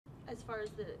far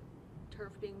as the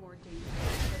turf being more dangerous,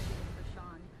 especially with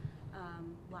Rashawn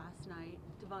last night,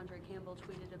 Devondre Campbell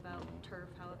tweeted about turf,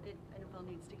 how NFL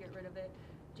needs to get rid of it.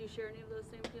 Do you share any of those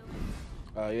same feelings?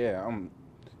 Yeah,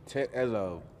 as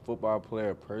a football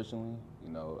player personally,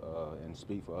 and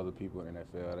speak for other people in the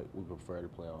NFL, we prefer to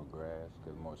play on grass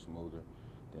because it's more smoother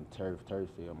than turf. Turf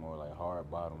feel more like hard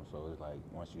bottom, so it's like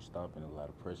once you stomping, a lot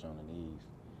of pressure on the knees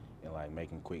and like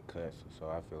making quick cuts. So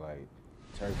I feel like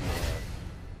turf,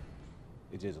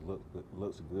 it just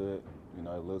looks good. It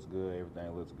looks good.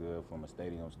 Everything looks good from a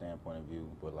stadium standpoint of view.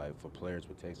 But like for players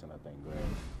protection, I think grass.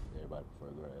 Everybody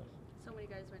prefer grass. So many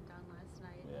guys went down last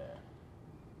night. Yeah.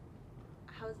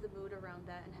 How's the mood around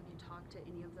that, and have you talked to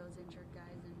any of those injured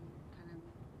guys and kind of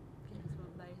given some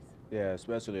advice? Yeah,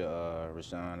 especially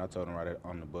Rashawn. I told him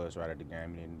on the bus right at the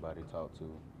game. Anybody to talk to.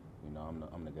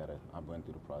 I'm the guy that I've been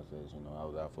through the process. I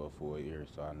was out for a full year,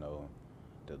 so I know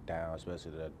the downs,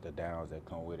 especially the downs that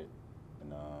come with it.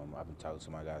 And I've been talking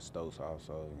to my guy Stokes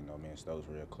also. Me and Stokes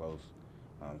real close.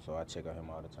 So I check on him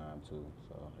all the time too.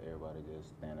 So everybody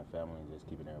just staying in family and just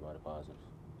keeping everybody positive.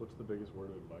 What's the biggest word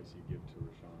of advice you give to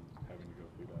Rashawn having to go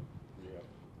through that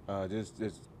rehab?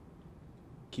 Just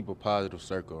keep a positive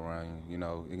circle around you.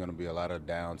 You're gonna be a lot of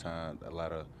downtime, a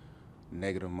lot of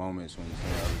negative moments when you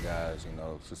see other guys,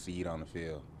 succeed on the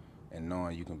field, and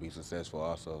knowing you can be successful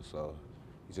also. So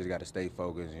you just got to stay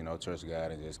focused, trust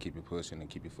God, and just keep it pushing and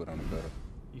keep your foot on the pedal.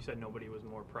 You said nobody was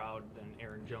more proud than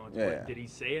Aaron Jones. Yeah. Did he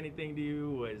say anything to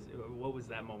you? What was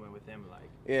that moment with him like?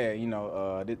 Yeah,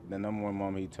 the number one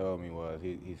moment he told me was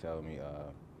he told me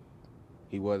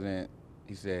he wasn't.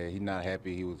 He said he's not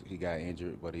happy he got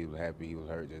injured, but he was happy he was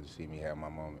hurt just to see me have my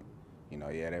moment.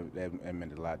 That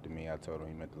meant a lot to me. I told him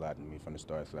he meant a lot to me from the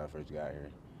start since I first got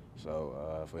here.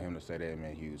 So for him to say that, it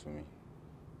meant huge for me.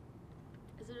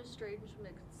 Is it a strange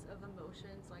mix of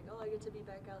emotions, like, oh, I get to be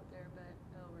back out there, but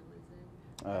oh, we're losing?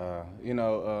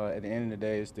 At the end of the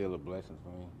day, it's still a blessing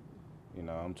for me.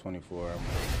 I'm 24. I'm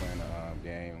playing a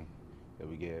game that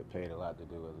we get paid a lot to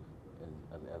do.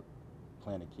 As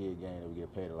playing a kid game that we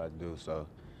get paid a lot to do. So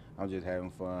I'm just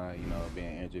having fun.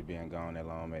 Being injured, being gone that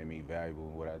long made me valuable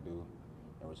what I do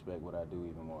and respect what I do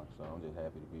even more. So I'm just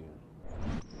happy to be here.